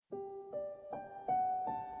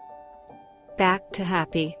Back to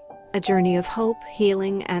Happy, A Journey of Hope,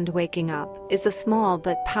 Healing, and Waking Up is a small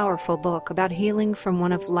but powerful book about healing from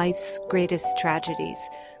one of life's greatest tragedies,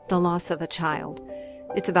 the loss of a child.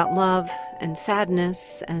 It's about love and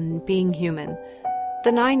sadness and being human.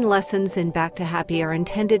 The 9 lessons in Back to Happy are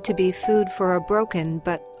intended to be food for a broken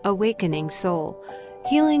but awakening soul.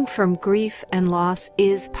 Healing from grief and loss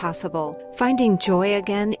is possible. Finding joy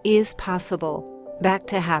again is possible. Back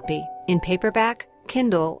to Happy, in paperback,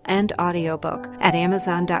 Kindle, and audiobook at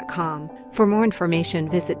Amazon.com. For more information,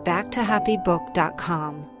 visit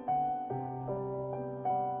backtohappybook.com.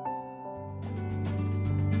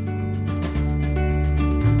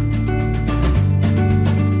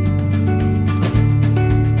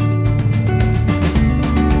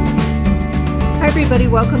 Hi, everybody.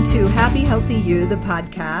 Welcome to Happy Healthy You, the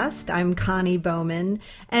podcast. I'm Connie Bowman,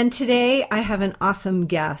 and today I have an awesome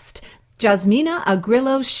guest. Jasmina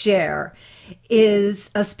Agrillo-Sher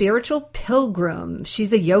is a spiritual pilgrim.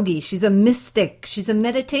 She's a yogi. She's a mystic. She's a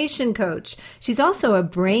meditation coach. She's also a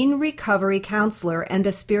brain recovery counselor and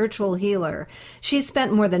a spiritual healer. She's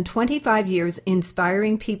spent more than 25 years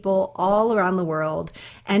inspiring people all around the world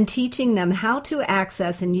and teaching them how to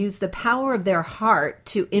access and use the power of their heart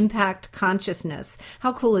to impact consciousness.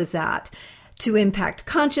 How cool is that? To impact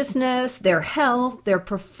consciousness, their health, their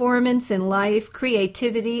performance in life,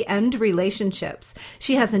 creativity, and relationships.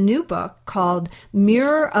 She has a new book called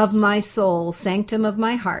Mirror of My Soul, Sanctum of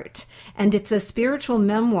My Heart, and it's a spiritual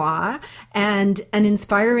memoir and an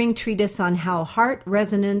inspiring treatise on how heart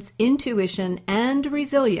resonance, intuition, and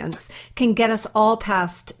resilience can get us all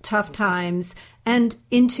past tough times and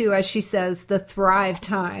into, as she says, the thrive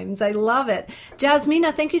times. I love it.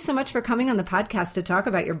 Jasmina, thank you so much for coming on the podcast to talk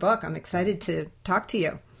about your book. I'm excited to talk to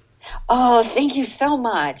you. Oh, thank you so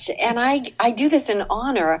much. And I do this in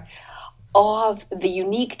honor of the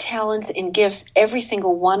unique talents and gifts every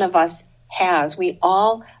single one of us has. We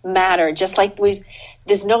all matter. Just like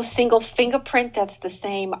there's no single fingerprint that's the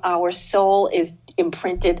same. Our soul is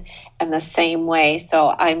imprinted in the same way. So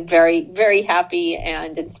I'm very, very happy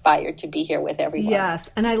and inspired to be here with everyone. Yes.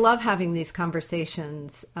 And I love having these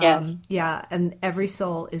conversations. Yes. Yeah. And every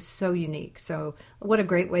soul is so unique. So what a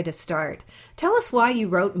great way to start. Tell us why you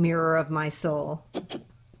wrote Mirror of My Soul.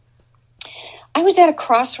 I was at a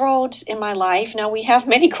crossroads in my life. Now, we have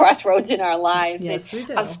many crossroads in our lives. Yes, we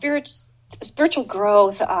do. Spiritual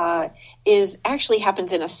growth actually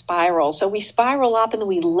happens in a spiral. So we spiral up and then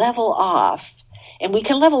we level off. And we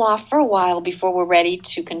can level off for a while before we're ready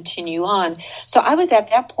to continue on. So I was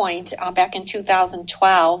at that point back in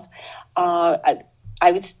 2012. I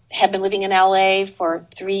had been living in LA for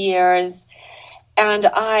 3 years, and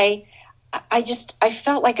I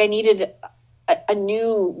felt like I needed a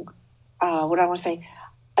new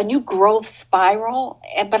a new growth spiral,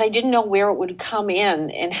 but I didn't know where it would come in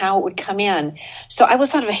and how it would come in. So I was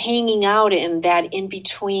sort of hanging out in that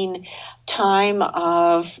in-between time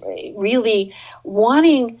of really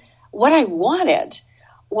wanting, what I wanted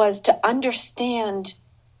was to understand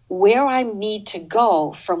where I need to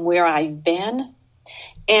go from where I've been.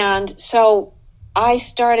 And so I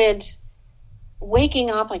started waking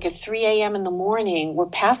up like at 3 a.m. in the morning where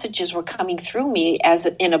passages were coming through me as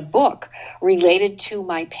in a book related to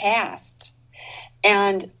my past.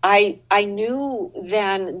 And I knew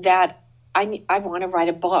then that I want to write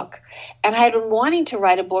a book. And I had been wanting to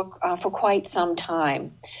write a book for quite some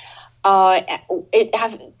time.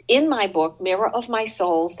 In my book, Mirror of My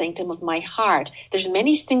Soul, Sanctum of My Heart, there's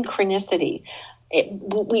many synchronicity.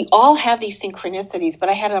 We all have these synchronicities, but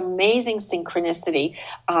I had an amazing synchronicity.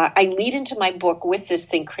 I lead into my book with this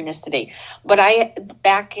synchronicity. But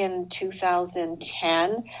back in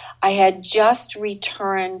 2010, I had just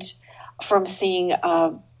returned from seeing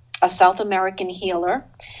a South American healer.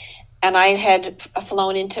 And I had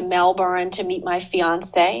flown into Melbourne to meet my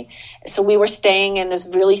fiance. So we were staying in this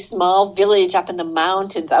really small village up in the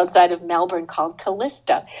mountains outside of Melbourne called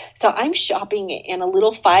Callista. So I'm shopping in a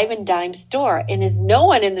little 5 and dime store, and there's no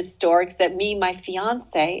one in the store except me, my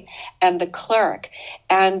fiance, and the clerk.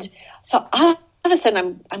 And so all of a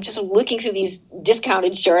sudden I'm just looking through these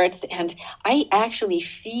discounted shirts, and I actually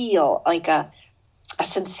feel like a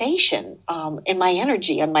sensation in my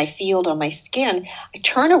energy, on my field, on my skin. I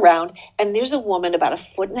turn around and there's a woman about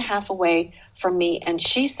 1.5 feet away from me, and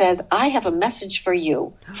she says, "I have a message for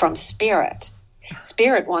you from Spirit.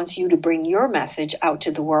 Spirit wants you to bring your message out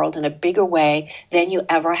to the world in a bigger way than you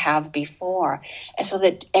ever have before."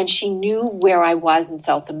 And she knew where I was in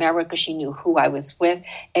South America. She knew who I was with.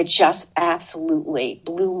 It just absolutely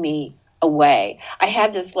blew me away. I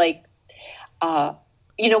had this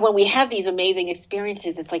when we have these amazing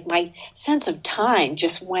experiences, it's like my sense of time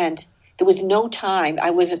just went There was no time.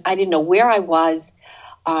 I didn't know where I was.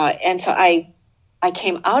 And so I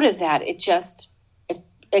came out of that.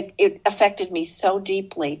 It affected me so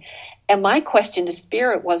deeply. And my question to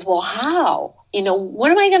Spirit was, well, how?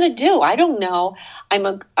 What am I going to do? I don't know. I'm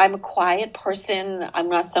a quiet person. I'm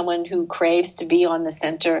not someone who craves to be on the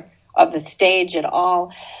center of the stage at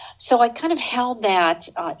all. So I kind of held that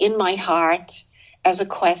in my heart as a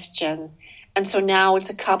question. And so now it's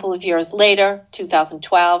a couple of years later,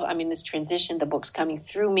 2012, I'm in this transition. The book's coming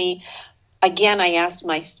through me. Again, I asked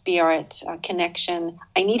my Spirit connection,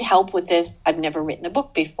 I need help with this. I've never written a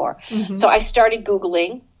book before. Mm-hmm. So I started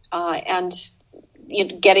Googling and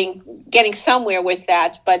getting somewhere with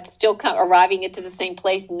that, but still arriving into the same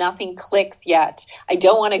place. Nothing clicks yet. I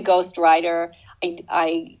don't want a ghostwriter.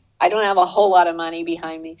 I don't have a whole lot of money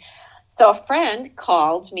behind me. So a friend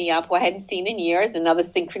called me up who I hadn't seen in years, another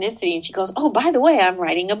synchronicity, and she goes, oh, by the way, I'm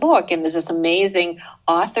writing a book. And there's this amazing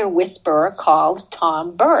author whisperer called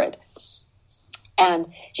Tom Bird. And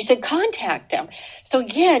she said, contact him. So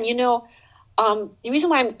again, the reason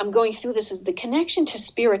why I'm going through this is the connection to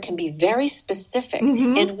Spirit can be very specific,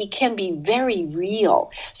 mm-hmm. and we can be very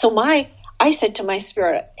real. So I said to my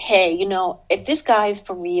Spirit, hey, if this guy's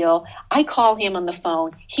for real, I call him on the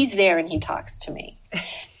phone. He's there and he talks to me.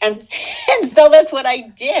 And so that's what I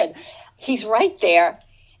did. He's right there.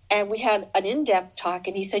 And we had an in-depth talk.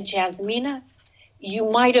 And he said, Jasmina, you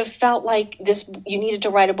might have felt like you needed to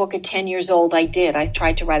write a book at 10 years old. I did. I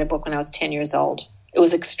tried to write a book when I was 10 years old. It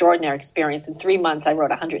was an extraordinary experience. In 3 months, I wrote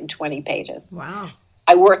 120 pages. Wow.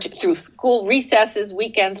 I worked through school recesses,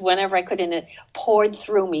 weekends, whenever I could, and it poured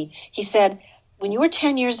through me. He said, when you were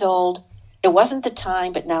 10 years old, it wasn't the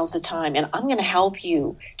time, but now's the time. And I'm going to help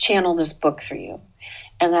you channel this book through you.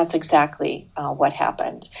 And that's exactly what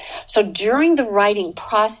happened. So during the writing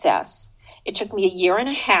process, it took me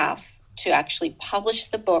 1.5 years to actually publish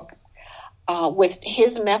the book with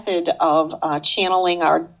his method of channeling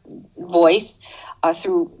our voice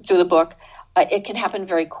through the book. It can happen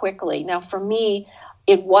very quickly. Now, for me,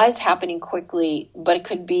 it was happening quickly, but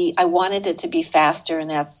I wanted it to be faster,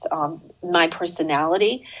 and that's my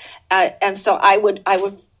personality. And so I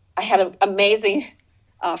had an amazing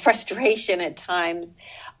frustration at times.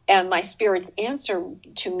 And my Spirit's answer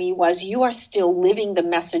to me was, you are still living the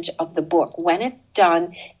message of the book. When it's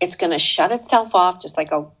done, it's going to shut itself off just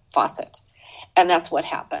like a faucet. And that's what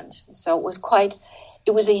happened. So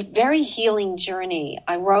it was a very healing journey.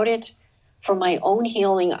 I wrote it for my own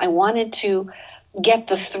healing. I wanted to get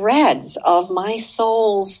the threads of my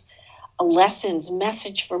soul's lessons,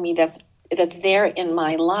 message for me that's there in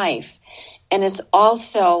my life. And it's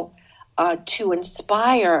also to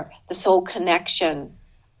inspire the soul connection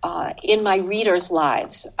in my readers'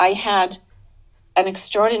 lives. I had an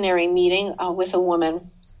extraordinary meeting with a woman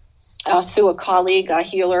through a colleague, a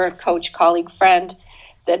healer, a coach, colleague, friend,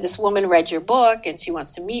 said, this woman read your book and she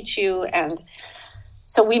wants to meet you. And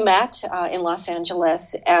so we met in Los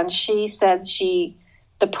Angeles, and she said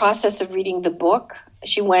the process of reading the book,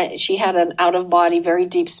 she had an out-of-body, very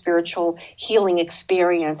deep spiritual healing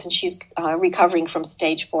experience, and she's recovering from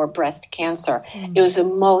stage 4 breast cancer. Mm-hmm. It was the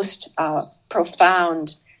most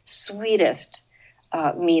profound, sweetest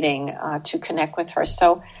meeting to connect with her.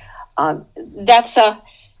 So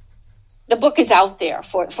the book is out there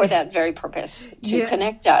for that very purpose, to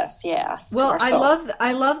connect us. Yes. Well,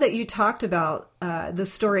 I love that you talked about the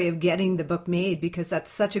story of getting the book made, because that's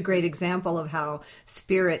such a great example of how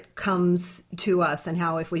Spirit comes to us and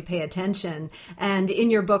how if we pay attention. And in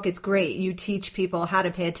your book, it's great. You teach people how to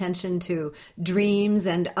pay attention to dreams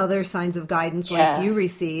and other signs of guidance like you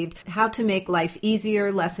received, how to make life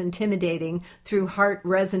easier, less intimidating through heart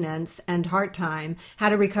resonance and heart time, how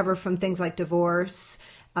to recover from things like divorce,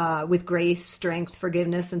 with grace, strength,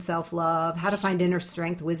 forgiveness, and self-love, how to find inner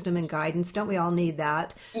strength, wisdom, and guidance. Don't we all need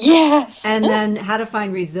that? Yes. And then how to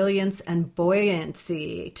find resilience and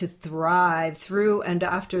buoyancy to thrive through and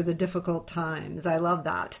after the difficult times. I love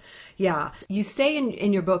that. Yeah. You say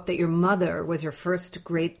in your book that your mother was your first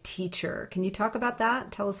great teacher. Can you talk about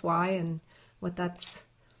that? Tell us why and what that's...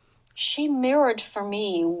 She mirrored for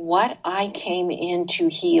me what I came in to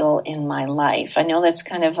heal in my life. I know that's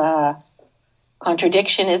kind of a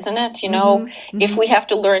contradiction, isn't it? Mm-hmm. If we have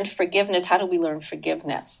to learn forgiveness, how do we learn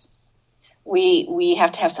forgiveness? We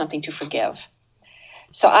have to have something to forgive.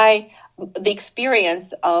 So the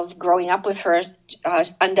experience of growing up with her,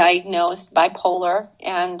 undiagnosed, bipolar,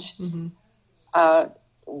 and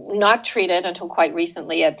not treated until quite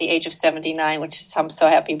recently at the age of 79, which is, I'm so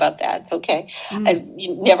happy about that. It's okay.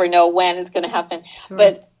 You never know when it's going to happen. Sure.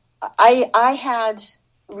 But I had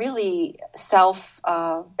really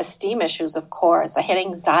self-esteem issues, of course. I had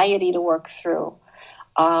anxiety to work through,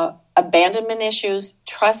 a abandonment issues,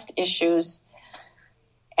 trust issues,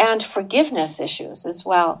 and forgiveness issues as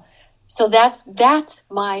well. So that's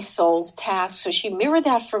my soul's task. So she mirrored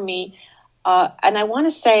that for me. And I want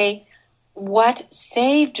to say what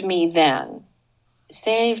saved me then,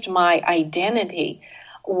 saved my identity,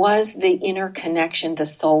 was the inner connection, the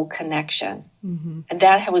soul connection. Mm-hmm. And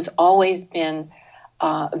that has always been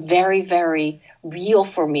very, very real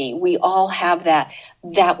for me. We all have that.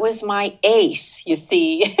 That was my ace, you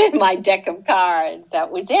see, in my deck of cards.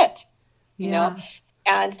 That was it, you know?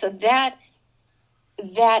 And so that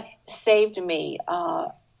saved me.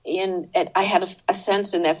 I had a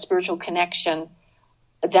sense in that spiritual connection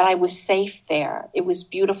that I was safe there. It was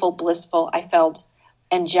beautiful, blissful. I felt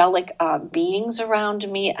angelic beings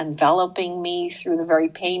around me, enveloping me through the very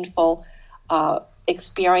painful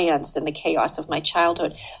experience and the chaos of my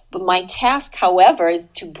childhood. But my task, however, is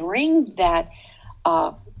to bring that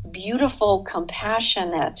beautiful,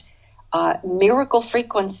 compassionate, miracle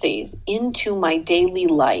frequencies into my daily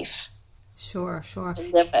life. Sure.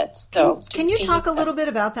 Live it. So, can you talk a little bit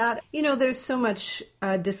about that? You know, there's so much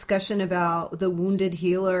discussion about the wounded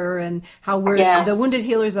healer and how the wounded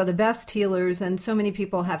healers are the best healers, and so many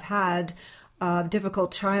people have had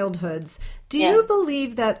difficult childhoods. Do you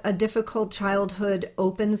believe that a difficult childhood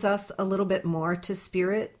opens us a little bit more to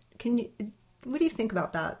spirit? What do you think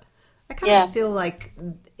about that? I kind of feel like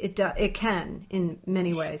it can in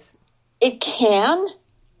many ways. It can.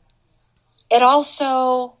 It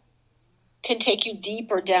also can take you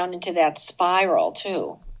deeper down into that spiral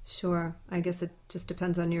too. Sure. I guess it just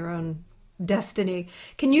depends on your own destiny.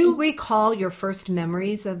 Can you recall your first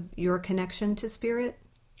memories of your connection to spirit?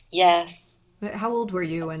 Yes. How old were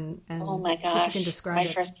you? And oh my gosh, you can describe my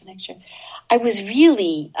it. first connection. I was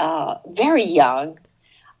really very young.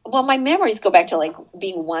 Well, my memories go back to like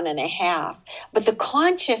being 1.5, but the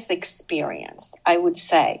conscious experience, I would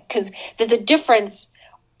say, because there's a difference.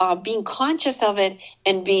 Being conscious of it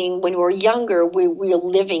and being, when we're younger, we're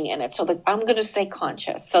living in it. So I'm going to say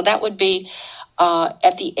conscious. So that would be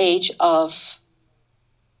at the age of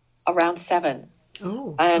around 7.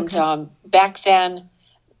 Oh, and okay. Back then,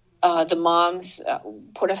 the moms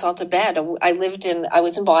put us all to bed. I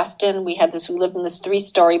was in Boston. We lived in this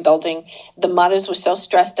 3-story building. The mothers were so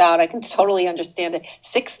stressed out. I can totally understand it.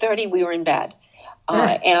 6:30, we were in bed.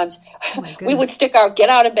 And we would get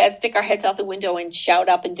out of bed, stick our heads out the window and shout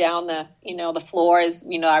up and down the floors,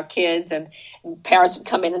 our kids, and parents would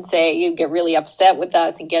come in and say, you get really upset with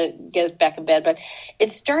us and get us back in bed. But it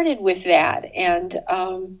started with that. And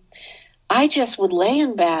I just would lay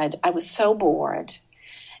in bed. I was so bored.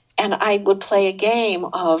 And I would play a game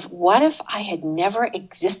of, what if I had never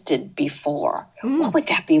existed before? What would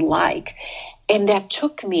that be like? And that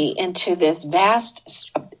took me into this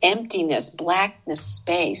vast emptiness, blackness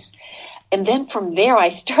space. And then from there, I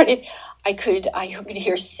could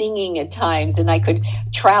hear singing at times, and I could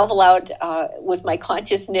travel out with my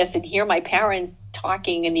consciousness and hear my parents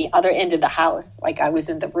talking in the other end of the house, like I was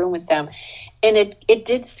in the room with them. And it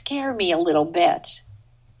did scare me a little bit.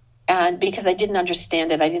 And because I didn't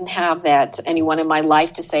understand it, I didn't have anyone in my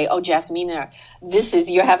life to say, "Oh, Jasmina,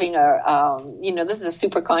 you're having this is a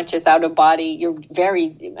super conscious out of body, you're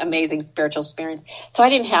very amazing spiritual experience." So I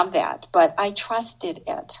didn't have that, but I trusted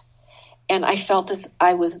it, and I felt as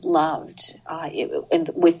I was loved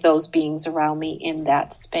with those beings around me in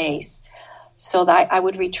that space. So that I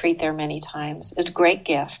would retreat there many times. It's a great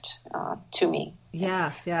gift to me.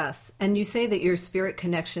 Yes. And you say that your spirit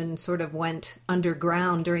connection sort of went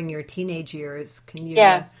underground during your teenage years. Can you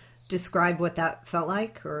describe what that felt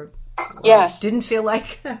like, or didn't feel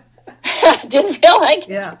like? Didn't feel like.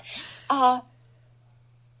 Yeah.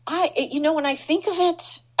 When I think of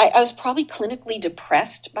it, I was probably clinically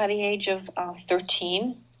depressed by the age of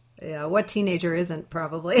 13. Yeah, what teenager isn't,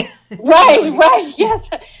 probably? Right, yes.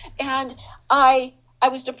 And I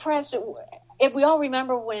was depressed. We all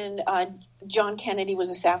remember when John Kennedy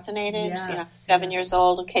was assassinated, 7 years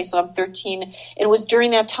old. Okay, so I'm 13. It was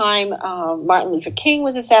during that time Martin Luther King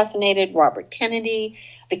was assassinated, Robert Kennedy,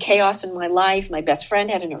 the chaos in my life. My best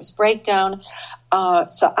friend had a nervous breakdown.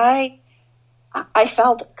 So I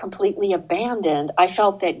felt completely abandoned. I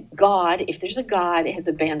felt that God, if there's a God, has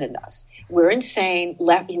abandoned us. We're insane,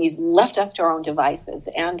 and he's left us to our own devices.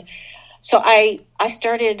 And so I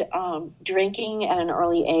started drinking at an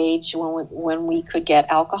early age when we could get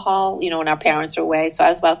alcohol, when our parents were away. So I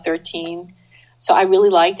was about 13. So I really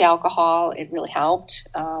liked alcohol. It really helped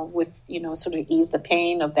with, sort of ease the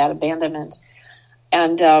pain of that abandonment.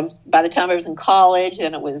 And by the time I was in college,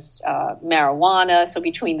 then it was marijuana. So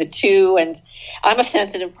between the two, and I'm a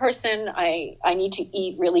sensitive person. I need to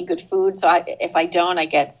eat really good food. So if I don't, I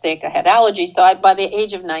get sick. I had allergies. So by the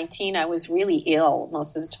age of 19, I was really ill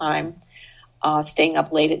most of the time, staying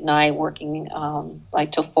up late at night, working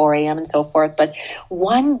like till 4 a.m. and so forth. But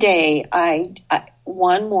one day,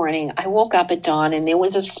 one morning, I woke up at dawn and there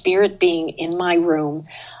was a spirit being in my room.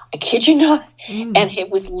 I kid you not. And it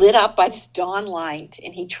was lit up by this dawn light.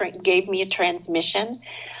 And he gave me a transmission.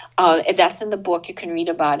 That's in the book. You can read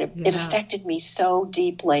about it. Yeah. It affected me so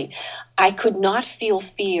deeply. I could not feel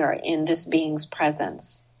fear in this being's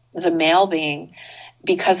presence. It was a male being.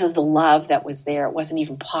 Because of the love that was there, it wasn't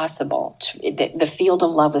even possible. The field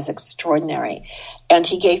of love was extraordinary. And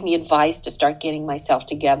he gave me advice to start getting myself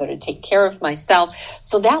together, to take care of myself.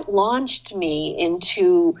 So that launched me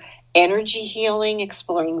into energy healing,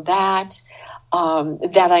 exploring that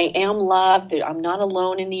I am loved, that I'm not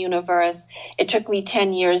alone in the universe. It took me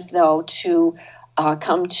 10 years, though, to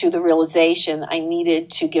come to the realization I needed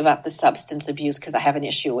to give up the substance abuse because I have an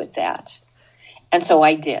issue with that. And so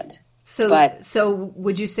I did. So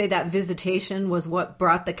would you say that visitation was what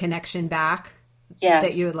brought the connection back? Yes.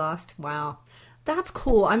 That you had lost? Wow. That's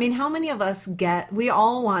cool. I mean, how many of us we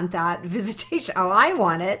all want that visitation. Oh, I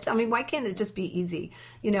want it. I mean, why can't it just be easy?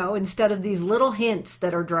 Instead of these little hints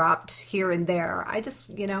that are dropped here and there.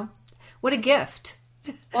 What a gift.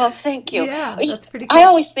 Well, thank you. Yeah, that's pretty cool. I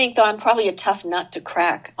always think, though, I'm probably a tough nut to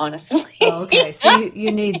crack, honestly. Oh, okay. So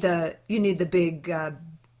you need the big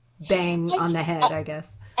bang on the head, I guess.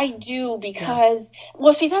 I do, because,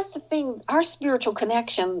 well, see, that's the thing. Our spiritual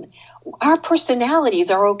connection, our personalities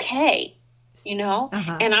are okay, and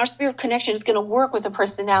our spiritual connection is going to work with the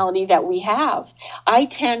personality that we have. I'm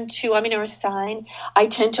a sign. I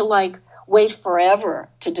tend to wait forever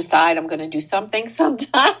to decide I'm going to do something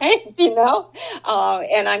sometimes, and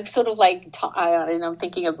I'm sort of and I'm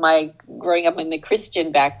thinking of my growing up in the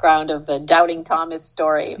Christian background of the Doubting Thomas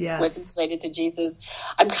story related to Jesus.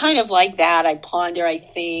 I'm kind of like that. I ponder, I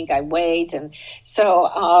think, I wait. And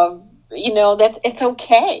so, it's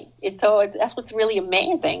okay. That's what's really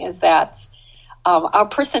amazing is that our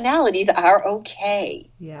personalities are okay.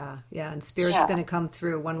 Yeah. And spirit's going to come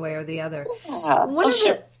through one way or the other. Yeah.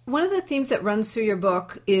 One of the themes that runs through your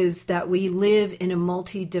book is that we live in a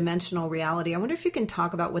multi-dimensional reality. I wonder if you can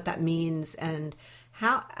talk about what that means and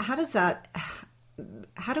how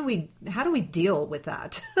do we deal with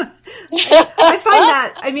that? I find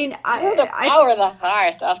that, the power of the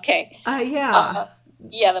heart. Okay.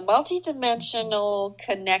 The multi-dimensional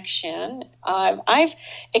connection. I've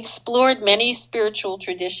explored many spiritual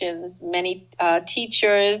traditions, many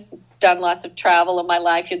teachers, done lots of travel in my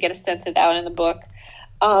life. You'll get a sense of that in the book.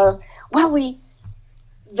 I want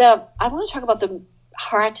to talk about the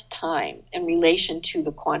heart time in relation to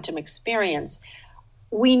the quantum experience.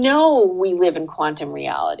 We know we live in quantum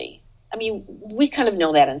reality. I mean, we kind of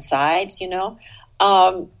know that inside,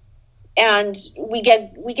 and we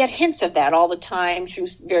get hints of that all the time through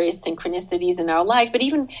various synchronicities in our life. But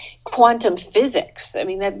even quantum physics,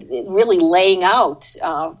 that really laying out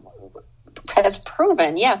has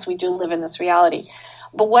proven, yes, we do live in this reality.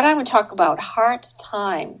 But what I would talk about, heart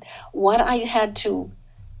time, what I had to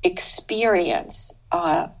experience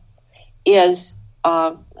is,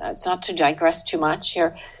 it's not to digress too much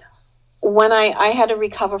here, when I had to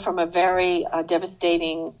recover from a very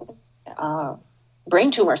devastating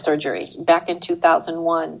brain tumor surgery back in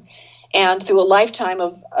 2001. And through a lifetime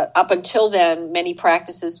of, up until then, many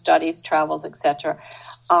practices, studies, travels, etc.,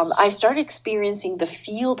 I started experiencing the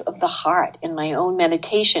field of the heart in my own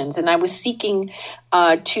meditations, and I was seeking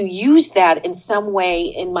to use that in some way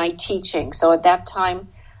in my teaching. So at that time,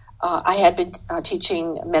 I had been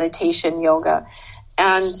teaching meditation, yoga,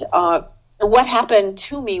 and what happened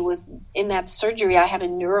to me was in that surgery, I had a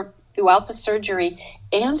nerve throughout the surgery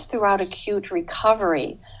and throughout acute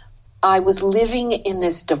recovery. I was living in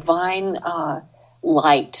this divine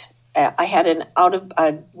light. I had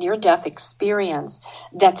a near-death experience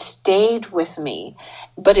that stayed with me,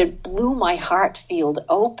 but it blew my heart field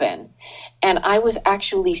open. And I was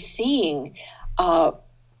actually seeing,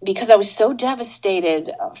 because I was so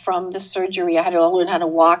devastated from the surgery, I had to learn how to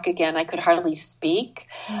walk again. I could hardly speak.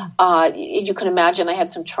 You can imagine I had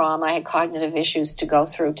some trauma. I had cognitive issues to go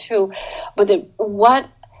through too. But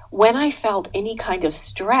when I felt any kind of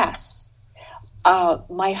stress,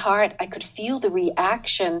 my heart, I could feel the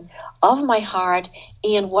reaction of my heart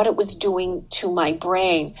and what it was doing to my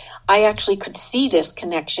brain. I actually could see this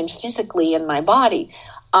connection physically in my body.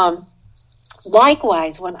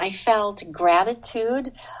 Likewise, when I felt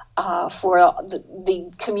gratitude, for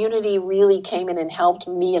the community really came in and helped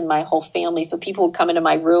me and my whole family. So people would come into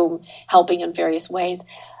my room helping in various ways.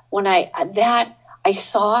 When I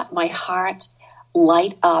saw my heart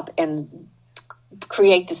light up and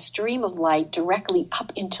create the stream of light directly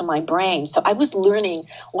up into my brain. So I was learning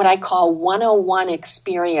what I call 101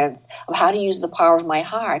 experience of how to use the power of my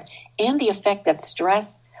heart and the effect that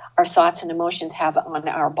stress, our thoughts and emotions have on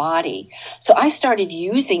our body. So I started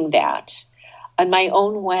using that in my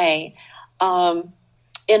own way.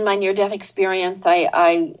 In my near-death experience,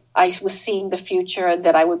 I was seeing the future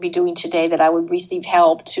that I would be doing today, that I would receive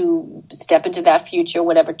help to step into that future,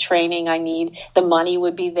 whatever training I need, the money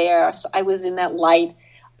would be there. So I was in that light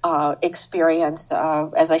experience.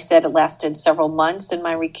 As I said, it lasted several months in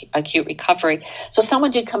my acute recovery. So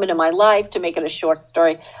someone did come into my life, to make it a short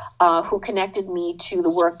story, who connected me to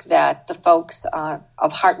the work that the folks of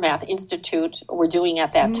HeartMath Institute were doing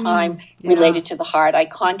at that time related to the heart. I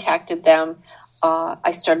contacted them. I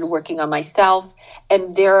started working on myself,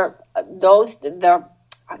 and their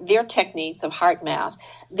techniques of heart math,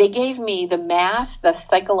 they gave me the math, the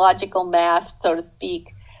psychological math, so to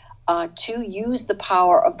speak, to use the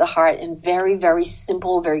power of the heart in very, very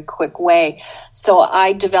simple, very quick way. So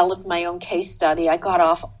I developed my own case study. I got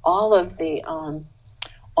off all of the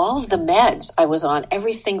meds I was on,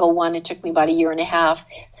 every single one. It took me about a year and a half.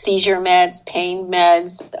 Seizure meds, pain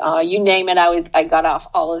meds, you name it. I got off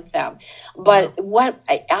all of them. But what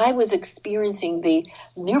I was experiencing, the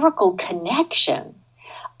miracle connection,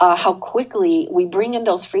 how quickly we bring in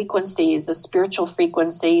those frequencies, the spiritual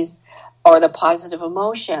frequencies, or the positive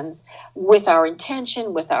emotions, with our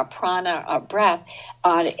intention, with our prana, our breath,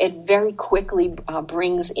 it very quickly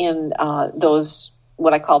brings in those,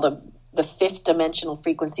 what I call the fifth dimensional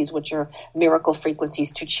frequencies, which are miracle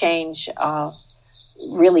frequencies, to change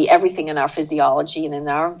really everything in our physiology and in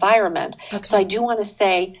our environment. Okay. So I do want to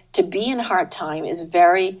say, to be in heart time is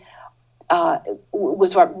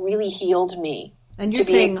was what really healed me. And you're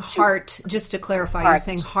saying heart, just to clarify, heart. You're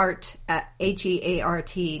saying heart,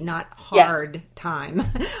 HEART, not hard time.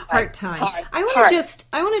 Heart time. Heart. I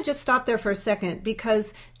want to just stop there for a second,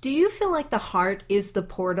 because do you feel like the heart is the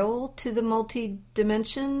portal to the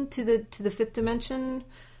multi-dimension, to the fifth dimension?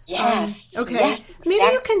 Yes. Okay. Yes, exactly.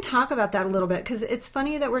 Maybe you can talk about that a little bit, because it's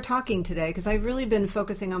funny that we're talking today, because I've really been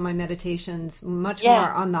focusing on my meditations much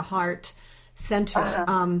more on the heart center.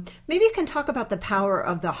 Maybe you can talk about the power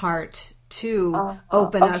of the heart to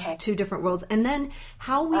open us to different worlds, and then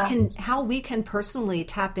how we can personally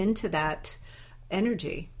tap into that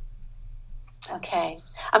energy. Okay.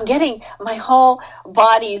 I'm getting my whole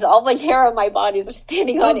bodies, all the hair on my bodies are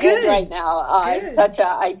standing on end right now.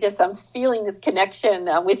 I'm feeling this connection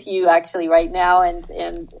with you actually right now,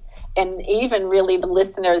 and even really the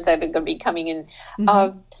listeners that are going to be coming in.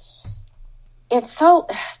 It's so,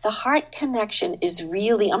 the heart connection is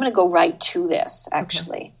really, I'm going to go right to this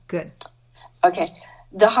actually. Okay. Good. Okay.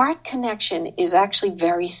 The heart connection is actually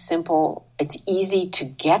very simple. It's easy to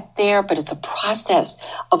get there, but it's a process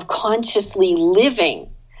of consciously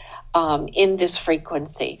living in this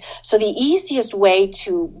frequency. So the easiest way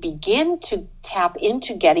to begin to tap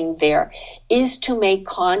into getting there is to make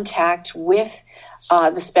contact with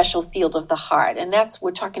the special field of the heart. And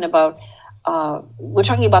we're talking about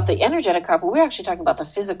the energetic heart, but we're actually talking about the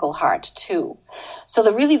physical heart too. So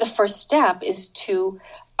the first step is to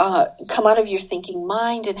come out of your thinking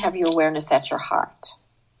mind and have your awareness at your heart.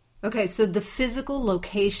 Okay, so the physical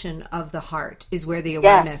location of the heart is where the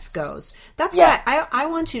awareness goes. That's why I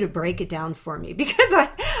want you to break it down for me, because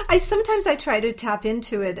I sometimes I try to tap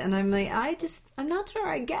into it and I'm like, I'm not sure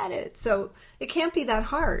I get it. So it can't be that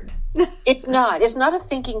hard. It's not a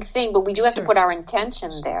thinking thing, but we do have to put our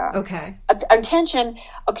intention there. Okay. Intention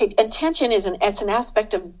is an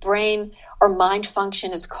aspect of brain or mind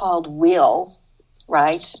function. It's called will.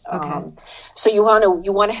 Right. Okay. So you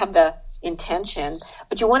want to have the intention,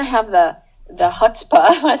 but you want to have the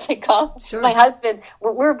chutzpah, what they call. Sure. My husband.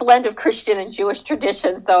 We're a blend of Christian and Jewish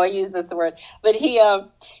tradition, so I use this word. But you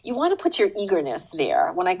want to put your eagerness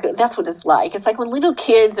there. That's what it's like. It's like when little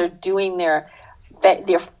kids are doing their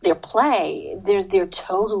play, they're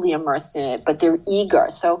totally immersed in it, but they're eager.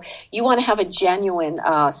 So you want to have a genuine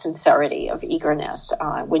sincerity of eagerness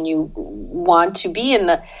when you want to be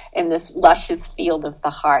in this luscious field of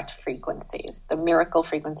the heart frequencies, the miracle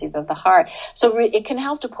frequencies of the heart. So it can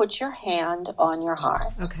help to put your hand on your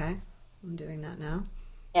heart. Okay, I'm doing that now.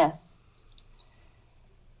 Yes.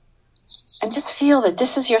 And just feel that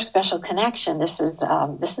this is your special connection. This is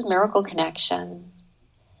miracle connection.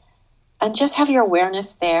 And just have your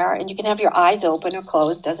awareness there, and you can have your eyes open or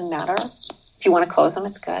closed, doesn't matter. If you want to close them,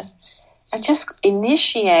 it's good. And just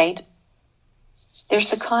initiate There's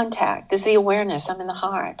the contact. There's the awareness. I'm in the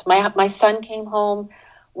heart. My son came home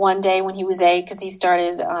one day when he was 8 because he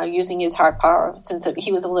started using his heart power since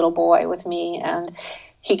he was a little boy with me. And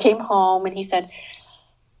he came home and he said,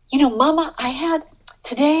 Mama,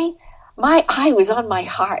 today, my eye was on my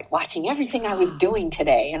heart watching everything I was doing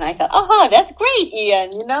today. And I thought, that's great,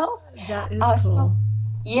 Ian, That is cool.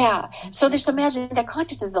 So just imagine that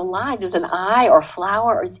consciousness is alive. There's an eye or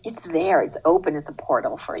flower. It's there. It's open. It's a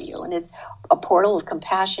portal for you. And it's a portal of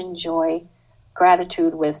compassion, joy,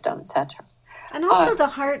 gratitude, wisdom, etc. And also the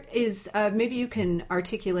heart is, maybe you can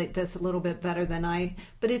articulate this a little bit better than I,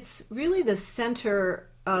 but it's really the center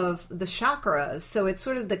of the chakras. So it's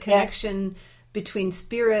sort of the connection between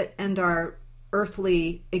spirit and our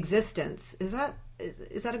earthly existence. Is that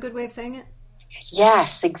a good way of saying it?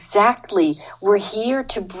 Yes, exactly. We're here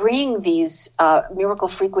to bring these miracle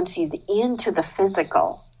frequencies into the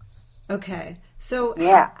physical. Okay. So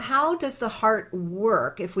how does the heart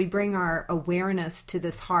work if we bring our awareness to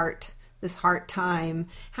this heart time?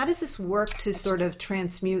 How does this work to sort of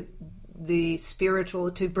transmute the spiritual,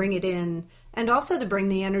 to bring it in, and also to bring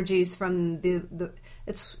the energies from the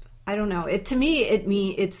it's, I don't know.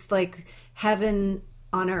 It's like heaven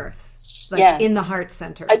on earth. In the heart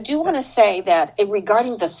center. I do want to say that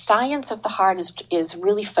regarding the science of the heart is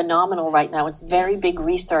really phenomenal right now. It's very big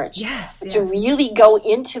research. Yes. To really go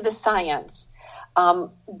into the science,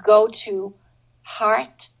 go to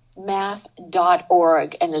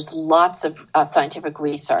heartmath.org, and there's lots of scientific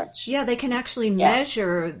research. Yeah, they can actually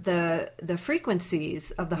measure the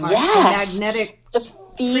frequencies of the heart. Yes. The magnetic the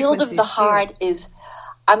field of the heart is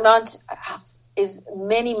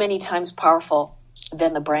many, many times powerful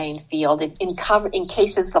than the brain field. It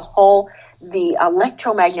encases the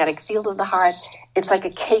electromagnetic field of the heart. It's like a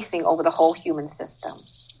casing over the whole human system.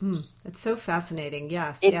 It's so fascinating.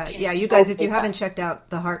 Yes. You guys, if you haven't checked out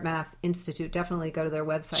the HeartMath Institute, definitely go to their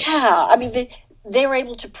website. Yeah. I mean, they were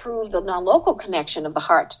able to prove the non-local connection of the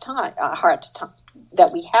heart to time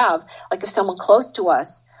that we have. Like if someone close to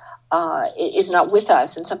us is not with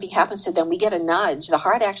us and something happens to them, we get a nudge. The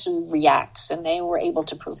heart actually reacts, and they were able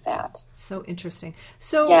to prove that. So interesting.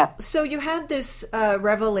 So you had this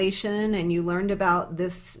revelation, and you learned about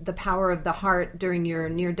the power of the heart during your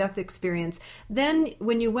near-death experience. Then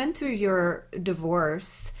when you went through your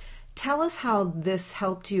divorce, tell us how this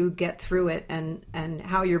helped you get through it, and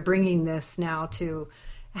how you're bringing this now to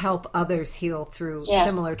help others heal through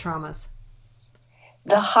similar traumas.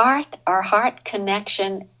 Our heart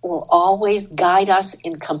connection will always guide us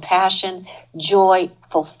in compassion, joy,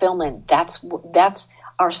 fulfillment. That's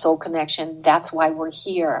our soul connection. That's why we're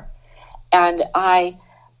here. And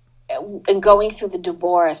in going through the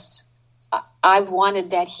divorce, I wanted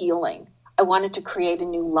that healing. I wanted to create a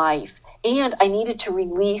new life. And I needed to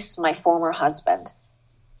release my former husband.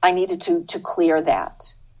 I needed to clear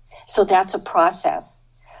that. So that's a process.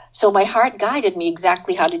 So my heart guided me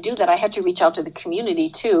exactly how to do that. I had to reach out to the community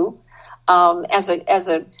too. As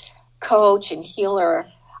a coach and healer,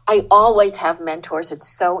 I always have mentors.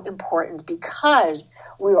 It's so important because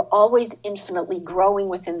we're always infinitely growing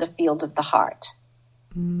within the field of the heart.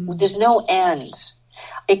 There's no end.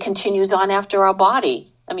 It continues on after our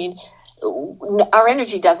body. I mean, our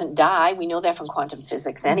energy doesn't die. We know that from quantum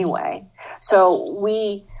physics anyway. So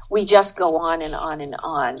we just go on and on and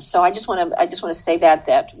on. So I just want to say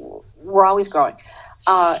that we're always growing.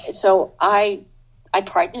 So I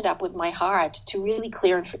partnered up with my heart to really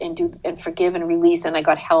clear and forgive and release, and I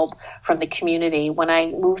got help from the community. When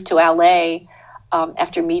I moved to LA,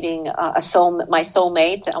 after meeting my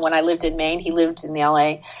soulmate, when I lived in Maine, he lived in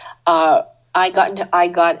LA. I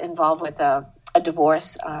got involved with a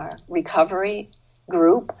divorce recovery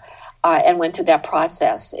group. And went through that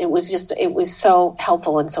process. It was so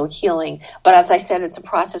helpful and so healing. But as I said, it's a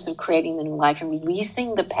process of creating the new life and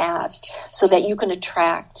releasing the past so that you can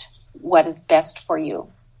attract what is best for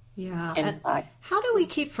you. Yeah. And how do we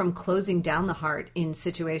keep from closing down the heart in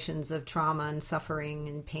situations of trauma and suffering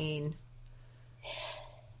and pain?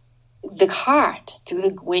 The heart,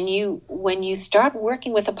 when you start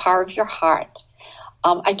working with the power of your heart,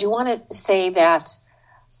 I do want to say that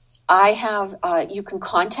I have, you can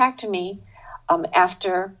contact me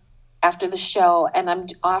after the show, and I'm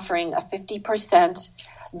offering a 50%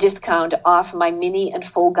 discount off my mini and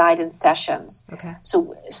full guidance sessions. Okay.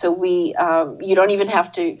 So we, you don't even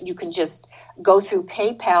have to, you can just go through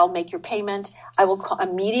PayPal, make your payment. I will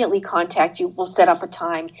immediately contact you. We'll set up a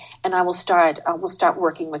time, and we'll start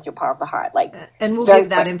working with your power of the heart. And we'll give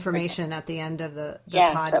that information at the end of the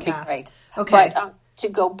yes, podcast. That'd be great. Okay. But to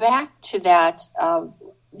go back to that,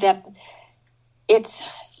 that it's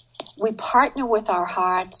we partner with our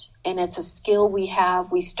heart, and it's a skill we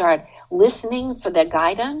have. We start listening for their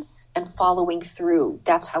guidance and following through.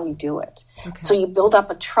 That's how we do it. Okay. So you build up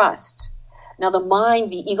a trust. Now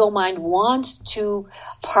the ego mind wants to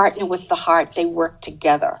partner with the heart. They work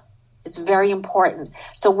together. It's very important.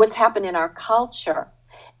 So what's happened in our culture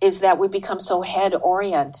is that we become so head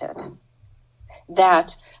oriented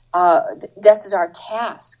that this is our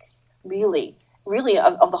task, really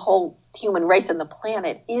of the whole human race and the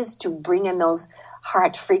planet, is to bring in those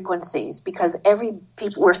heart frequencies, because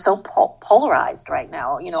we're so polarized right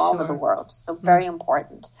now, all over the world. So very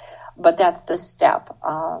important. But that's the step,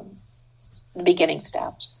 the beginning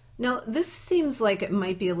steps. Now, this seems like it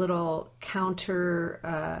might be a little counter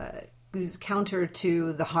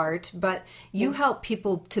to the heart, but you help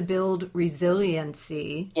people to build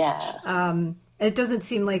resiliency. Yes. It doesn't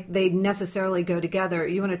seem like they necessarily go together.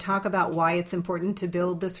 You want to talk about why it's important to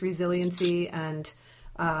build this resiliency and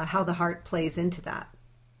how the heart plays into that?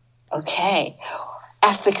 Okay.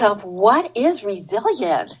 Ask the cup, what is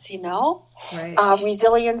resilience, Right.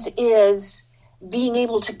 Resilience is being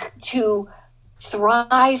able to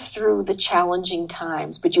thrive through the challenging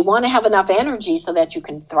times, but you want to have enough energy so that you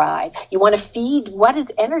can thrive. You want to feed, what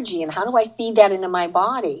is energy, and how do I feed that into my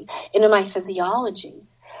body, into my physiology?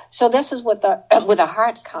 So this is what where the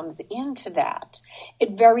heart comes into that.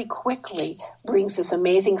 It very quickly brings this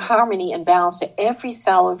amazing harmony and balance to every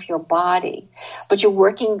cell of your body. But you're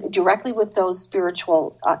working directly with those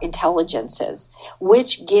spiritual intelligences,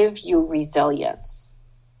 which give you resilience.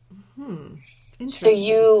 So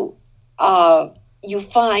you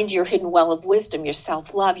find your hidden well of wisdom, your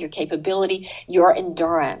self-love, your capability, your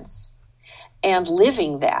endurance, and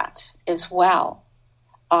living that as well.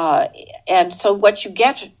 And so what you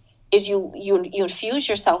get is you infuse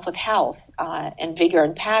yourself with health and vigor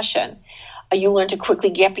and passion. You learn to quickly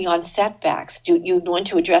get beyond setbacks. You learn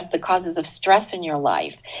to address the causes of stress in your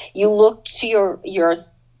life. You look to your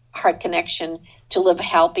heart connection to live a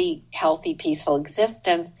healthy, peaceful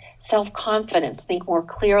existence. Self-confidence, think more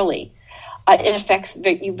clearly. It affects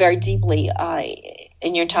you very deeply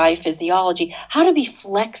in your entire physiology. How to be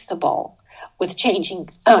flexible with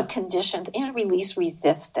changing conditions and release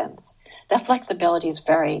resistance. That flexibility is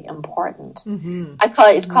very important. Mm-hmm.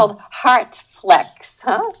 It's called heart flex.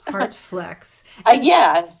 Huh? Heart flex.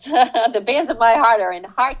 Yes, the bands of my heart are in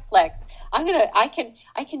heart flex. I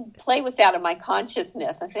can play with that in my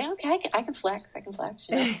consciousness. I say, okay, I can flex.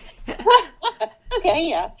 Okay,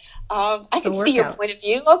 yeah. I can see your point of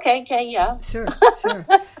view. Okay, yeah. Sure.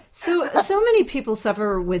 So many people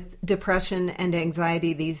suffer with depression and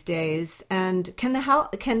anxiety these days. And can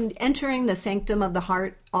entering the sanctum of the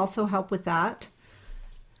heart also help with that?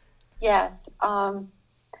 Yes.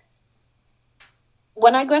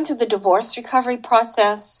 When I went through the divorce recovery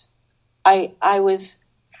process, it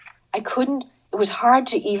was hard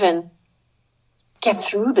to even get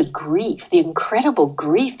through the grief, the incredible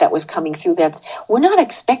grief that was coming through. We're not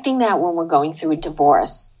expecting that when we're going through a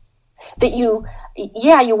divorce. That you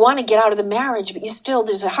want to get out of the marriage, but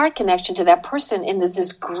there's a heart connection to that person, and there's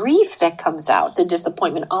this grief that comes out, the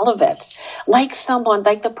disappointment, all of it. Like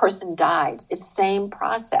the person died. It's the same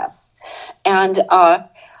process. And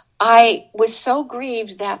I was so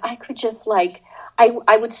grieved that I could just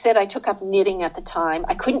I would sit, I took up knitting at the time.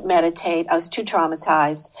 I couldn't meditate. I was too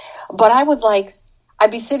traumatized. But I'd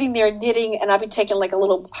be sitting there knitting, and I'd be taking a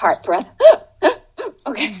little heart breath.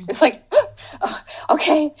 Okay. It's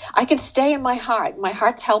okay, I can stay in my heart. My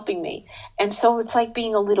heart's helping me. And so it's like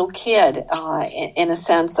being a little kid in a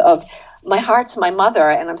sense of my heart's my mother,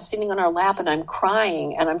 and I'm sitting on her lap and I'm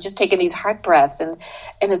crying, and I'm just taking these heart breaths, and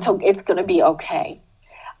it's going to be okay.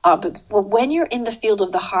 But when you're in the field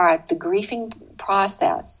of the heart, the grieving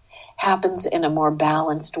process happens in a more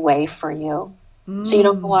balanced way for you. So you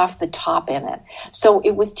don't go off the top in it. So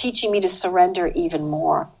it was teaching me to surrender even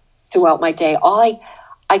more throughout my day.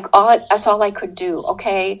 That's all I could do.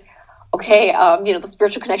 Okay. The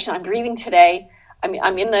spiritual connection. I'm breathing today.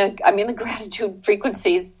 I'm in the gratitude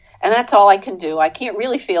frequencies, and that's all I can do. I can't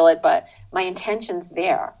really feel it, but my intention's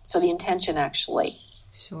there. So the intention actually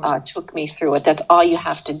took me through it. That's all you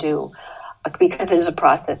have to do, because there's a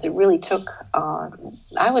process. It really took,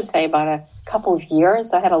 I would say, about a couple of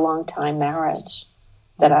years. I had a long time marriage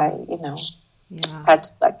that I, had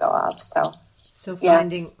to let go of. So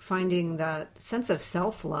finding that sense of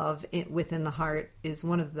self-love within the heart is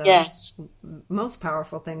one of the most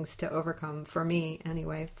powerful things to overcome, for me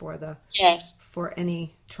anyway, for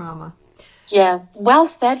any trauma. Yes. Well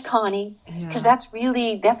said, Connie, because that's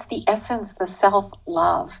the essence, the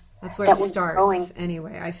self-love. That's where that it we're starts growing.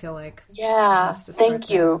 anyway, I feel like. Yeah, It has to start thank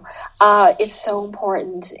there. you. It's so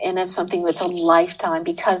important, and it's something that's a lifetime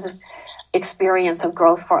because of experience of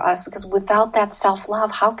growth for us. Because without that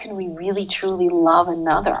self-love, how can we really truly love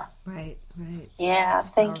another? Right, right. Yeah, That's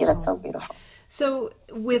thank you. That's powerful. so beautiful. So,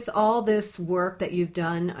 with all this work that you've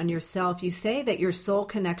done on yourself, you say that your soul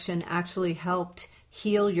connection actually helped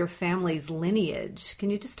heal your family's lineage. Can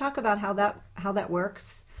you just talk about how that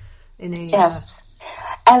works in a Yes.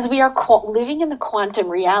 As we are living in the quantum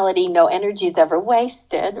reality, no energy is ever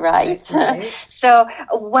wasted, right? right? So,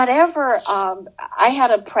 whatever, I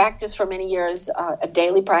had a practice for many years, a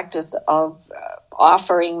daily practice of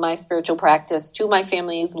offering my spiritual practice to my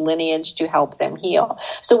family's lineage to help them heal.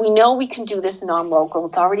 So, we know we can do this non-local.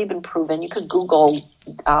 It's already been proven. You could Google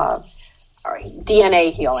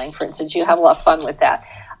DNA healing, for instance. You have a lot of fun with that.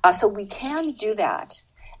 So, we can do that.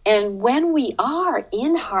 And when we are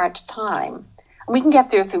in heart time, we can get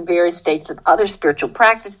there through various states of other spiritual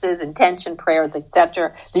practices, intention, prayers,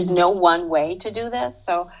 etc. There's no one way to do this.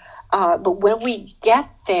 So, but when we get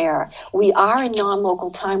there, we are in non-local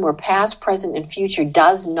time where past, present, and future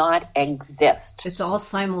does not exist. It's all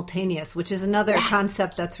simultaneous, which is another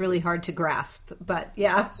concept that's really hard to grasp. But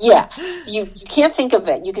yeah. Yes, you can't think of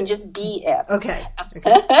it. You can just be it. Okay.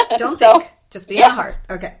 Don't think. Just be in the heart.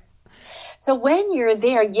 Okay. So when you're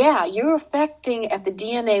there, you're affecting at the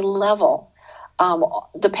DNA level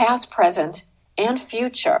the past, present, and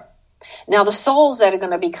future. Now, the souls that are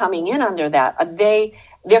going to be coming in under that,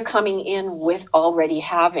 they're coming in with already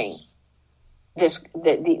having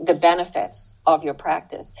the benefits of your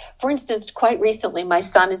practice. For instance, quite recently, my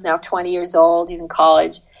son is now 20 years old. He's in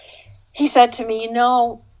college. He said to me,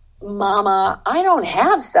 Mama, I don't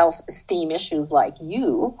have self-esteem issues like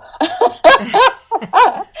you.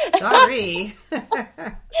 Sorry. And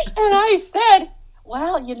I said,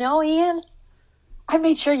 well, Ian, I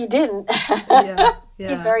made sure you didn't. Yeah.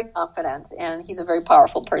 He's very confident, and he's a very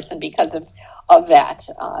powerful person because of that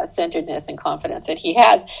centeredness and confidence that he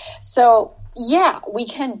has. So, we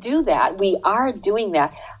can do that. We are doing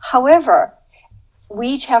that. However, we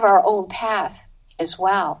each have our own path as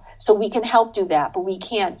well. So we can help do that, but we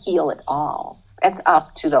can't heal it all. It's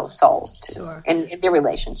up to those souls and their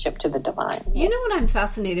relationship to the divine. You know what I'm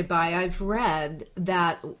fascinated by? I've read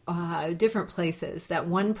that different places that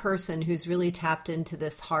one person who's really tapped into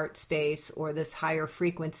this heart space or this higher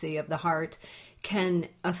frequency of the heart can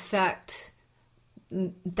affect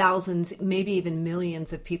thousands, maybe even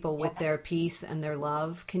millions of people with their peace and their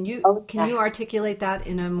love. Can you articulate that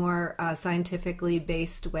in a more scientifically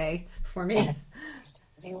based way for me?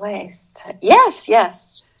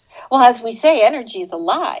 Yes. Well, as we say, energy is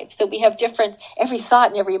alive. So we have every thought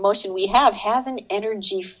and every emotion we have has an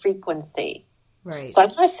energy frequency. Right. So I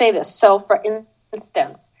want to say this. So for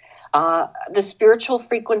instance, the spiritual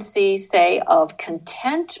frequency, say, of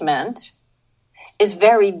contentment is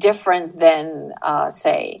very different than,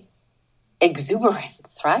 say,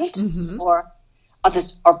 exuberance, right? Mm-hmm. Or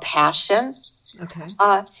passion. Okay.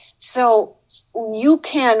 So you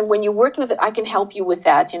can, when you're working with it, I can help you with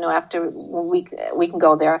that, after we can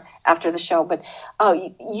go there after the show, but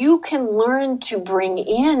you can learn to bring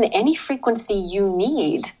in any frequency you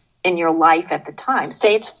need in your life at the time.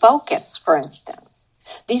 Say it's focus, for instance.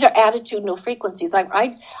 These are attitudinal frequencies. Like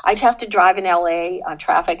I'd have to drive in LA on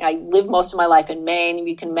traffic. I lived most of my life in Maine.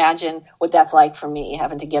 You can imagine what that's like for me,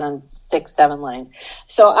 having to get on 6-7 lanes.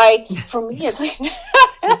 So for me, it's like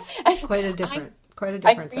it's quite a difference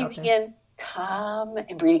I'm breathing in calm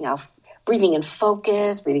and breathing in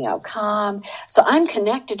focus, breathing out calm. So I'm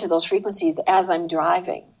connected to those frequencies as I'm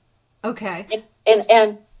driving. Okay.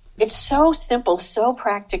 And it's so simple, so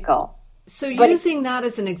practical. So using that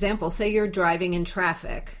as an example, say you're driving in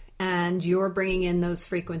traffic and you're bringing in those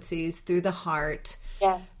frequencies through the heart.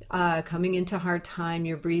 Yes. Coming into heart time,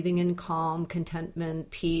 you're breathing in calm,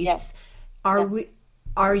 contentment, peace. Yes.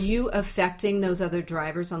 Are you affecting those other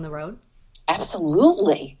drivers on the road?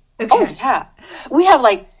 Absolutely. Okay. Oh, yeah. We have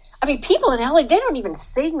people in LA, they don't even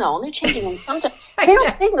signal. And they're changing them. They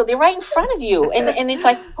don't signal. They're right in front of you. And it's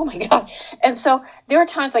like, oh, my God. And so there are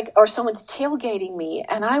times or someone's tailgating me,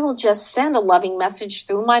 and I will just send a loving message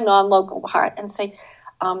through my non-local heart and say,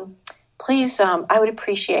 please, I would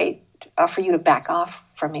appreciate for you to back off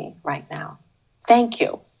from me right now. Thank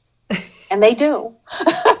you. And they do,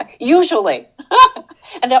 usually.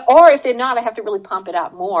 Or if they're not, I have to really pump it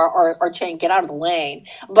out more or get out of the lane.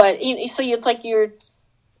 But so it's like you're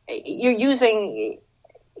using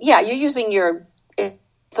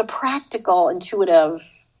it's a practical, intuitive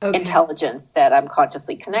intelligence that I'm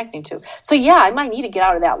consciously connecting to. So I might need to get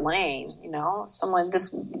out of that lane. Someone,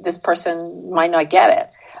 this person might not get it.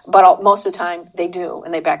 but most of the time they do,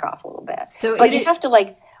 and they back off a little bit. But you have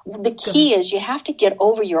to the key is you have to get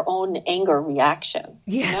over your own anger reaction.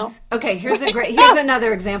 Yes. You know? Okay. Here's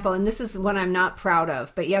another example. And this is one I'm not proud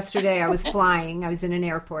of, but yesterday I was flying, I was in an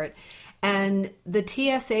airport, and the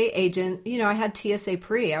TSA agent, I had TSA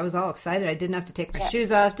pre. I was all excited. I didn't have to take my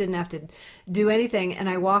shoes off, didn't have to do anything. And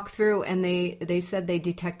I walked through, and they said they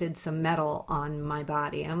detected some metal on my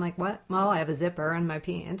body. And I'm like, what? Well, I have a zipper on my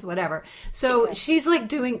pants, whatever. So she's like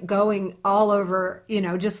going all over,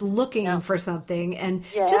 just looking for something and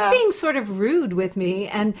just being sort of rude with me.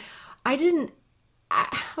 And I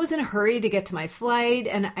was in a hurry to get to my flight,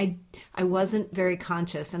 and I wasn't very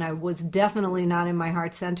conscious, and I was definitely not in my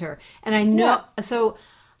heart center. And I know, so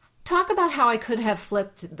talk about how I could have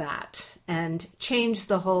flipped that and changed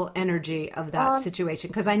the whole energy of that situation.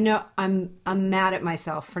 Because I know I'm mad at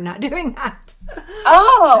myself for not doing that.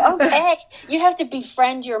 Oh, okay. You have to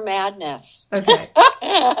befriend your madness. Okay.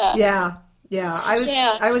 Yeah,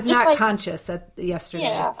 I was not conscious yesterday.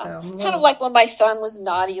 Yeah, so kind of like when my son was a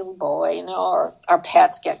naughty little boy, or our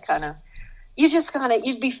pets get kind of. You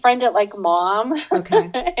befriend it like mom.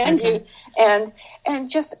 Okay. and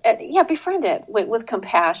just befriend it with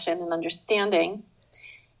compassion and understanding,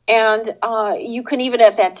 and you can even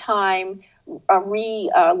at that time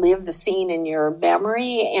relive the scene in your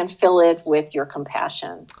memory and fill it with your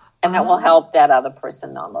compassion, and that will help that other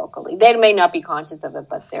person non-locally. They may not be conscious of it,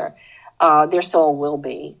 but their soul will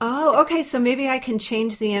be. Oh, okay. So maybe I can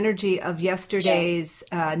change the energy of yesterday's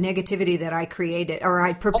negativity that I created or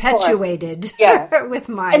I perpetuated with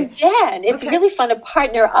my... And then it's really fun to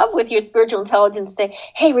partner up with your spiritual intelligence. Say,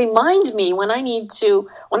 hey, remind me when I'm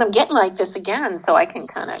getting like this again, so I can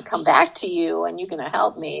kind of come back to you and you're going to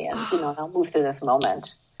help me, and I'll move through this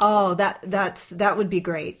moment. Oh, that would be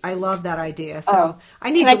great. I love that idea. So I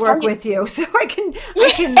need to work with you so I can.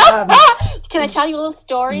 Can I tell you a little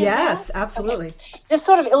story? Yes, absolutely. Okay. This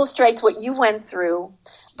sort of illustrates what you went through.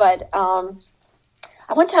 But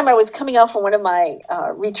one time I was coming out from one of my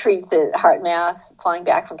retreats at Heart Math, flying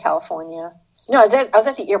back from California. No, I was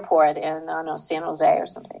at the airport in San Jose or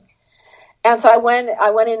something. And so I went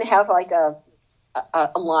in to have like a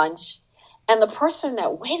lunch. And the person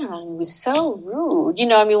that waited on me was so rude.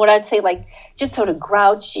 What I'd say, like, just sort of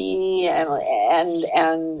grouchy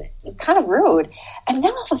and kind of rude. And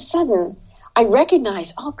then all of a sudden, I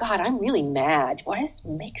recognized, oh, God, I'm really mad. What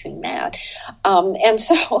makes me mad? And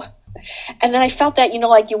then I felt that,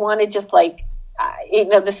 like you want to just like,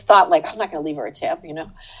 this thought, like, I'm not going to leave her a tip, And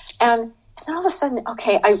then all of a sudden,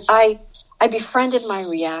 okay, I befriended my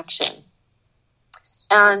reaction.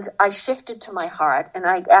 And I shifted to my heart, and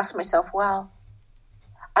I asked myself, well,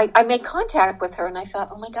 I made contact with her, and I thought,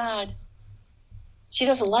 oh, my God, she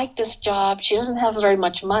doesn't like this job. She doesn't have very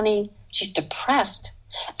much money. She's depressed.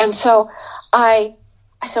 And so I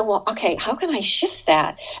said, well, okay, how can I shift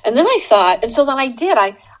that? And then I thought, and so then I did.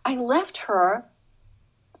 I left her.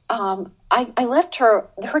 I left her.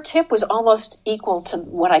 Her tip was almost equal to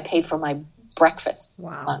what I paid for my breakfast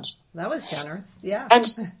lunch. That was generous. Yeah. And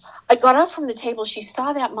I got up from the table. She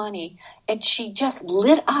saw that money and she just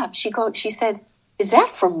lit up. She said, is that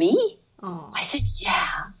for me? Oh. I said,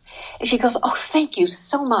 yeah. And she goes, oh, thank you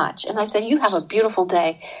so much. And I said, you have a beautiful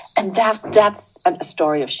day. And that's a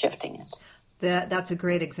story of shifting it. That's a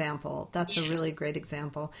great example. That's a really great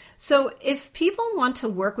example. So if people want to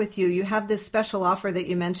work with you, you have this special offer that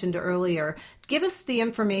you mentioned earlier. Give us the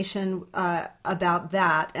information about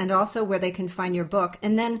that and also where they can find your book.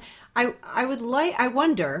 And then I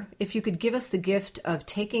wonder if you could give us the gift of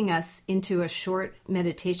taking us into a short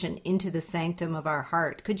meditation into the sanctum of our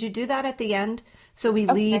heart. Could you do that at the end? So we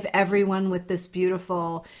leave everyone with this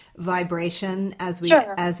beautiful vibration as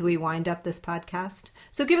we wind up this podcast.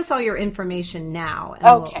 So give us all your information now,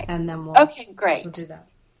 and then we'll great. We'll do that.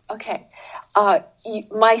 Okay,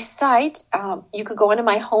 my site. You could go into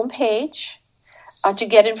my homepage to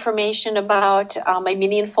get information about my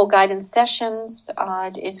mini and full guidance sessions.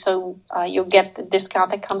 So you'll get the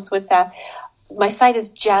discount that comes with that. My site is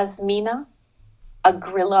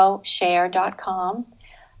JasminaAgrilloShare.com.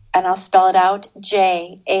 And I'll spell it out,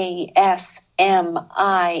 JASMINA,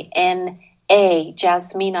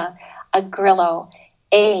 Jasmina Agrillo,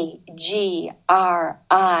 AGRILLO,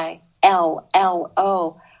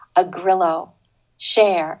 Agrillo,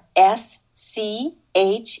 Share, SCHERR,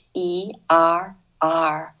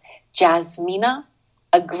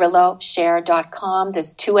 JasminaAgrilloShare.com.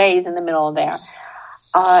 There's 2 A's in the middle there.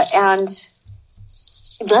 And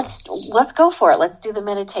let's go for it. Let's do the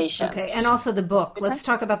meditation. Okay, and also the book. Let's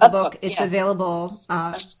talk about the book. It's available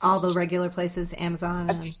all the regular places,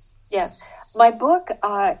 Amazon. Okay. Yes. My book,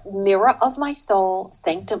 Mirror of My Soul,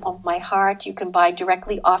 Sanctum of My Heart, you can buy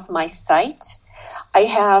directly off my site. I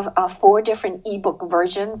have 4 different ebook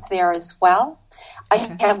versions there as well. I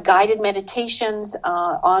have guided meditations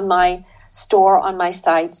on my store on my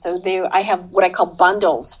site. So there, I have what I call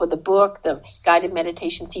bundles for the book, the guided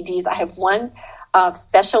meditation CDs. I have one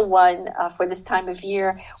special one for this time of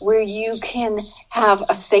year where you can have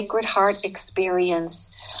a Sacred Heart experience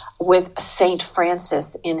with Saint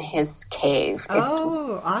Francis in his cave.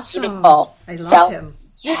 Oh, awesome. Beautiful. I love him.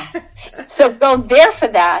 Yeah. So go there for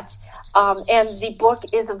that. And the book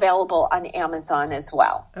is available on Amazon as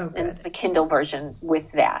well. Oh, good. And it's a Kindle version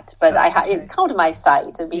with that. But it come to my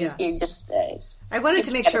site. You just... I wanted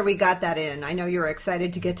to make sure we got that in. I know you're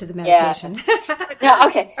excited to get to the meditation. Yeah.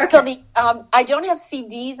 Okay. So I don't have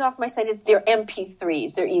CDs off my site. They're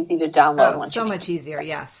MP3s. They're easy to download. So much easier.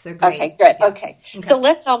 Yes, they're great. Okay, good. Yeah. Okay. So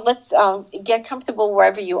let's get comfortable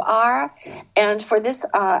wherever you are. And for this,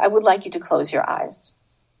 I would like you to close your eyes.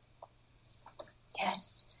 Okay.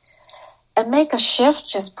 And make a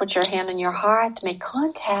shift. Just put your hand on your heart. Make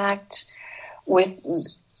contact with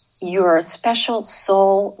your special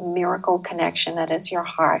soul miracle connection that is your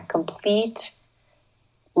heart. Complete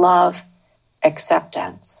love,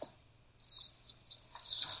 acceptance.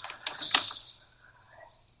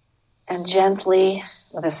 And gently,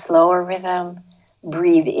 with a slower rhythm,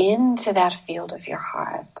 breathe into that field of your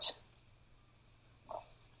heart.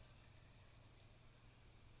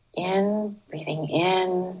 Breathing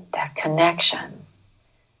in that connection,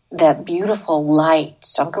 that beautiful light.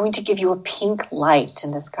 So I'm going to give you a pink light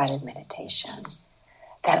in this guided meditation.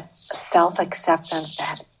 That self-acceptance,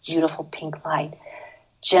 that beautiful pink light.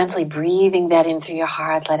 Gently breathing that in through your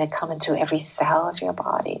heart. Let it come into every cell of your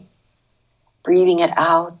body. Breathing it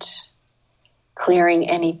out. Clearing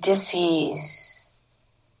any dis-ease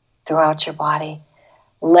throughout your body.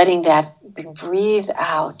 Letting that be breathed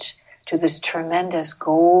out to this tremendous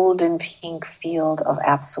golden pink field of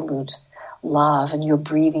absolute love. And you're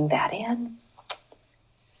breathing that in.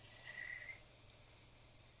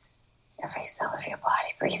 Every cell of your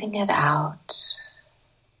body, breathing it out.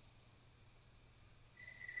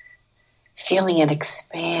 Feeling it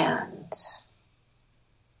expand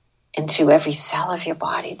into every cell of your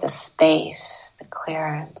body, the space, the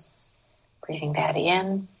clearance. Breathing that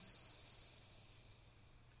in.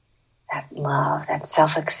 That love, that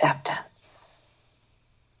self-acceptance,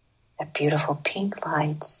 that beautiful pink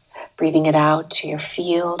light, breathing it out to your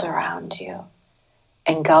field around you,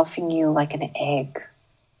 engulfing you like an egg.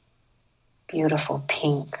 Beautiful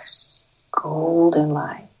pink, golden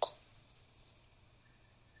light.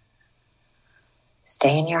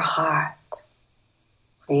 Stay in your heart,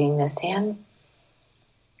 breathing this in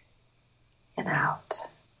and out.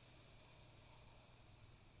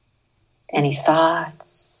 Any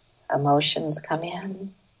thoughts, emotions come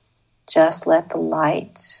in, just let the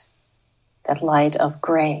light, that light of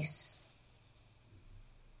grace,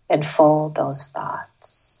 enfold those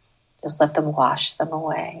thoughts. Just let them wash them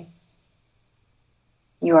away.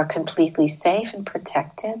 You are completely safe and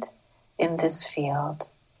protected in this field.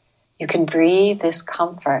 You can breathe this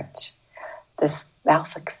comfort, this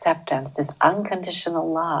self-acceptance, this unconditional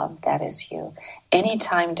love that is you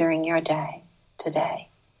anytime during your day today.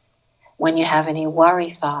 When you have any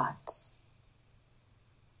worry thoughts,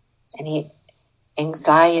 any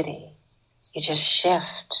anxiety, you just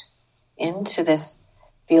shift into this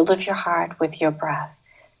field of your heart with your breath.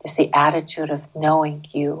 Just the attitude of knowing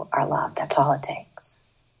you are loved. That's all it takes.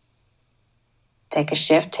 Take a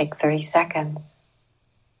shift, take 30 seconds.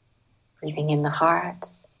 Breathing in the heart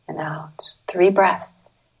and out. 3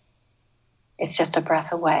 breaths. It's just a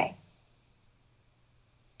breath away.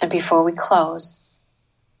 And before we close,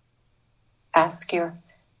 ask your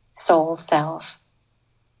soul self,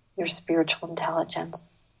 your spiritual intelligence,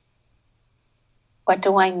 what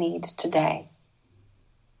do I need today?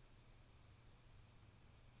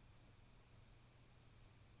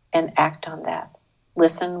 And act on that.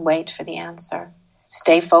 Listen, wait for the answer.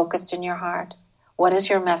 Stay focused in your heart. What is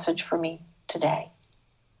your message for me today?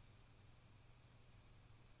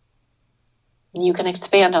 You can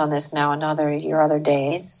expand on this now in your other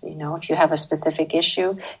days. You know, if you have a specific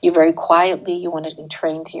issue, you very quietly, you want to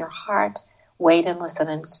train to your heart. Wait and listen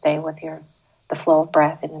and stay with the flow of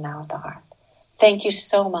breath in and out of the heart. Thank you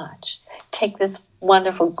so much. Take this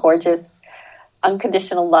wonderful, gorgeous,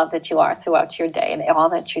 unconditional love that you are throughout your day and all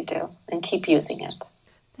that you do, and keep using it.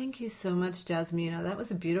 Thank you so much, Jasmina. That was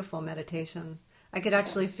a beautiful meditation. I could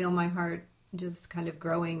actually feel my heart just kind of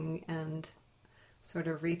growing and sort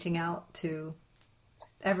of reaching out to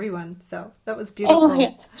everyone. So that was beautiful. Oh,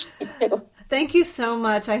 yes, me too. Thank you so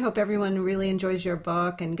much. I hope everyone really enjoys your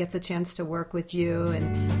book and gets a chance to work with you.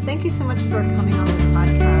 And thank you so much for coming on this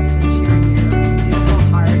podcast and sharing your beautiful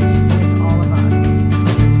heart with all of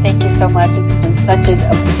us. Thank you so much. It's been such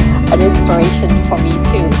an inspiration for me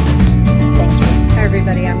too. Thank you. Hi,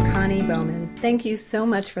 everybody. I'm Connie Bowman. Thank you so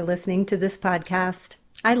much for listening to this podcast.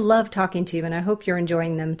 I love talking to you, and I hope you're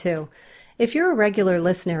enjoying them too. If you're a regular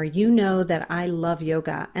listener, you know that I love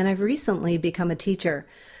yoga, and I've recently become a teacher.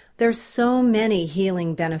 There's so many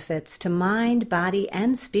healing benefits to mind, body,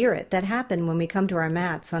 and spirit that happen when we come to our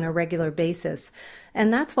mats on a regular basis.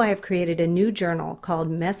 And that's why I've created a new journal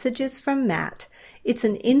called Messages from Mat. It's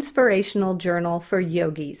an inspirational journal for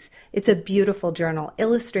yogis. It's a beautiful journal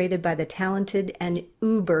illustrated by the talented and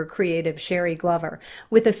uber creative Sherry Glover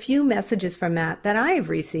with a few messages from Mat that I've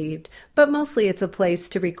received, but mostly it's a place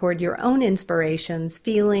to record your own inspirations,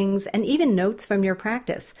 feelings, and even notes from your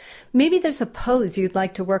practice. Maybe there's a pose you'd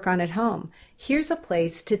like to work on at home. Here's a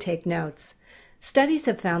place to take notes. Studies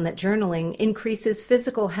have found that journaling increases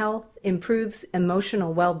physical health, improves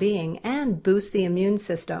emotional well-being, and boosts the immune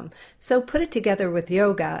system. So put it together with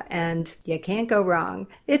yoga, and you can't go wrong.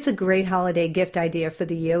 It's a great holiday gift idea for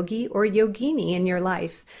the yogi or yogini in your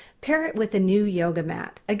life. Pair it with a new yoga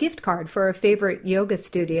mat, a gift card for a favorite yoga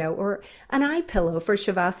studio, or an eye pillow for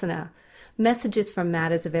Shavasana. Messages from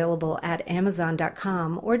Mat is available at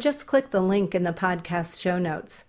Amazon.com, or just click the link in the podcast show notes.